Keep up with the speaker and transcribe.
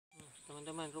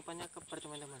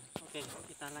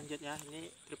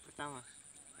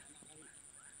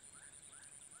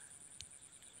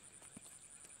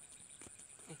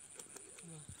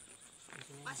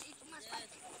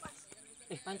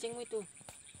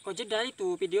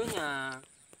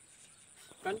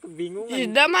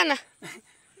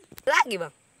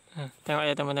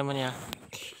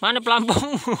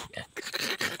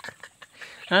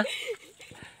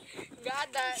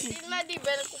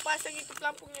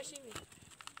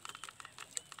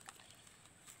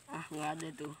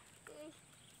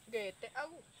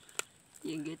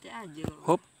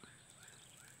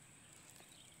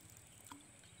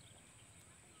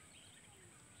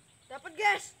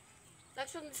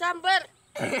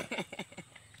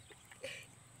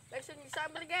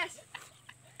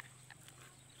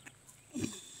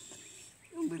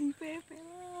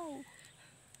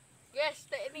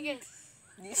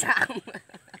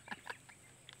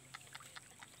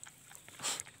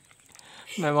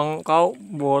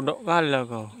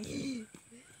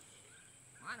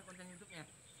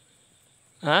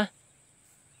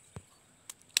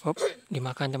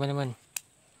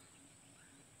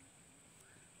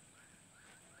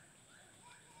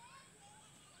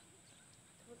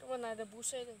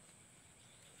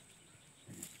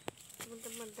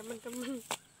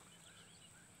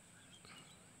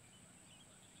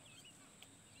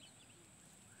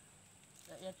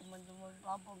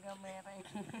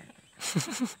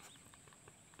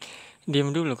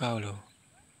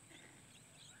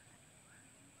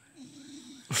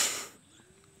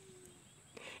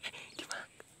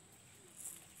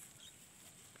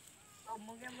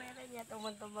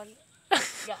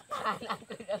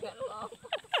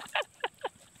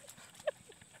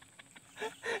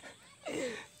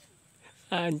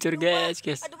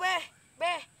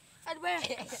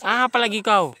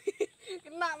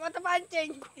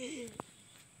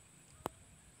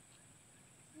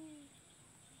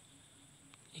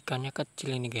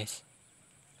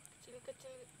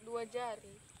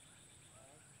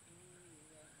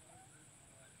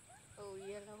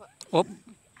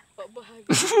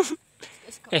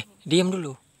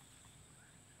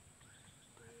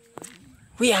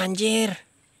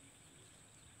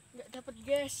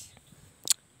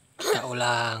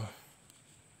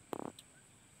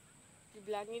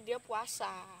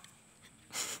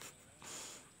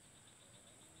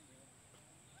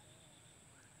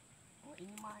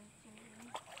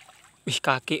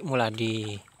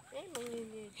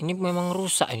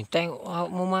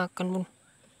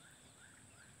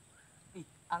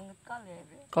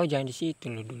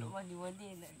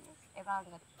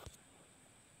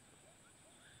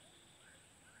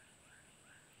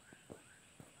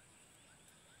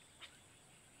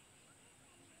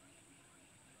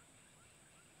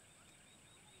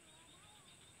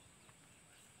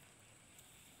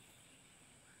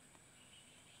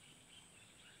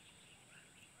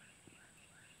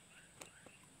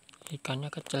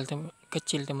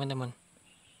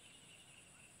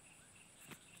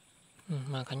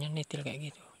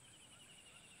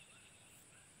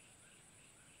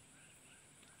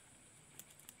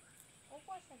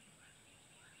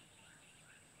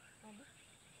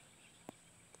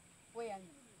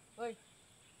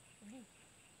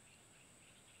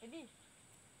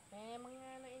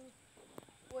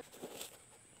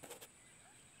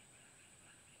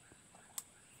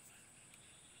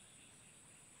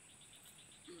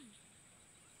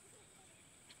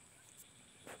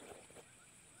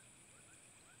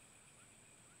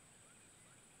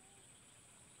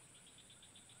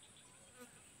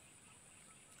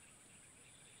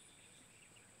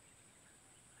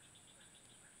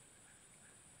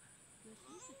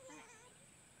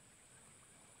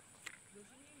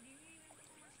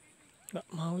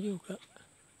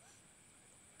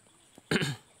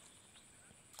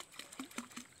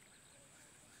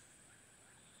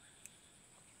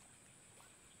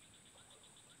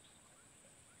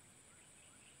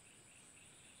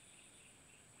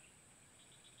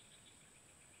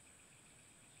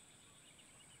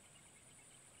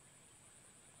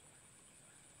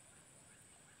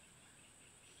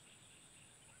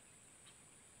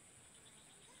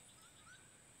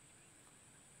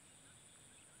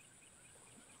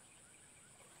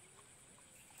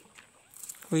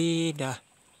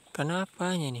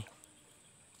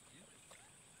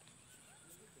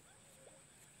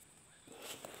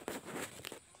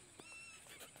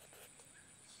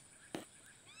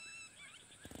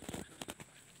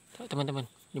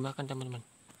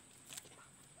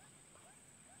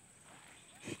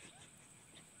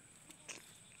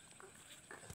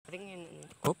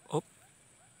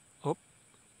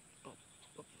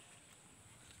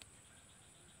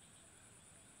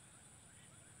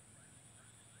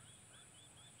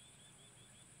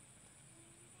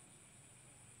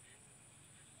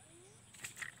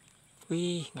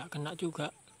Wih, nggak kena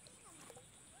juga.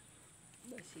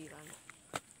 Basiran.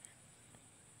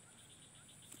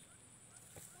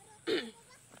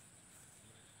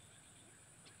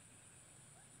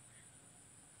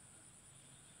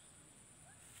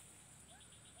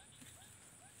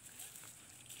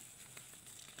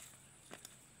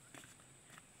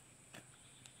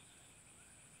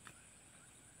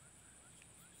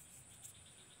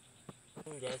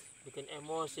 Guys, bikin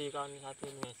emosi kawan satu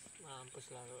ini, guys. Mampus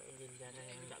lah ginjalnya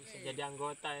yang nggak bisa jadi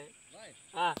anggota ya.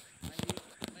 Ah,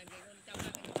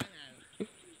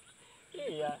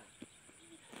 iya.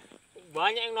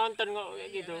 Banyak yang nonton kok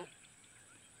kayak gitu.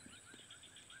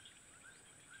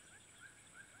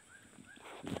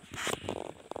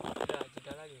 Udah,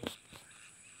 jeda lagi.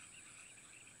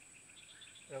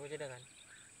 Berapa jeda kan?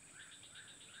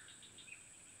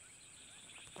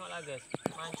 Tengok lah guys,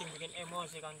 mancing bikin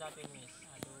emosi kawan satu ini.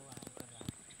 Aduh, hampir lah.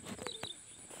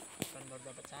 Kan baru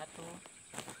dapat satu.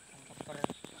 Keper.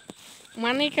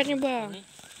 Mana ikannya bang? Ini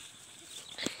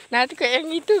Nanti kayak yang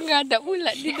itu nggak ada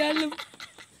pula di dalam.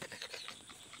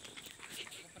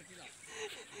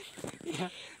 ya,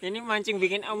 ini mancing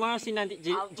bikin emosi nanti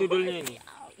judulnya ini.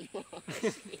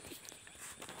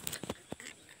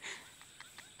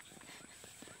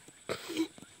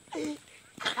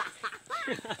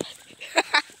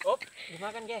 Oh,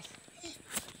 dimakan guys.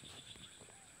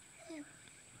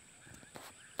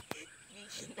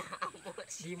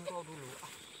 Diem kau dulu.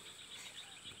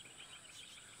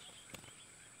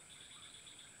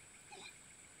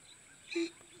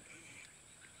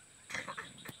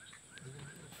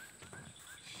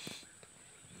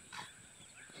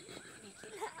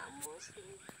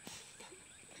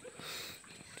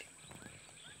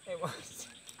 Emosi.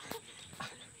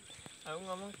 Aku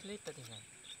ngomong cerita nih kan.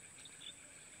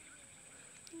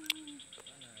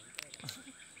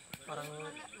 Orang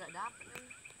Nggak dapet.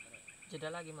 jeda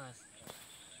lagi mas.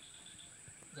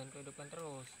 Jangan kehidupan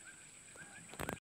terus.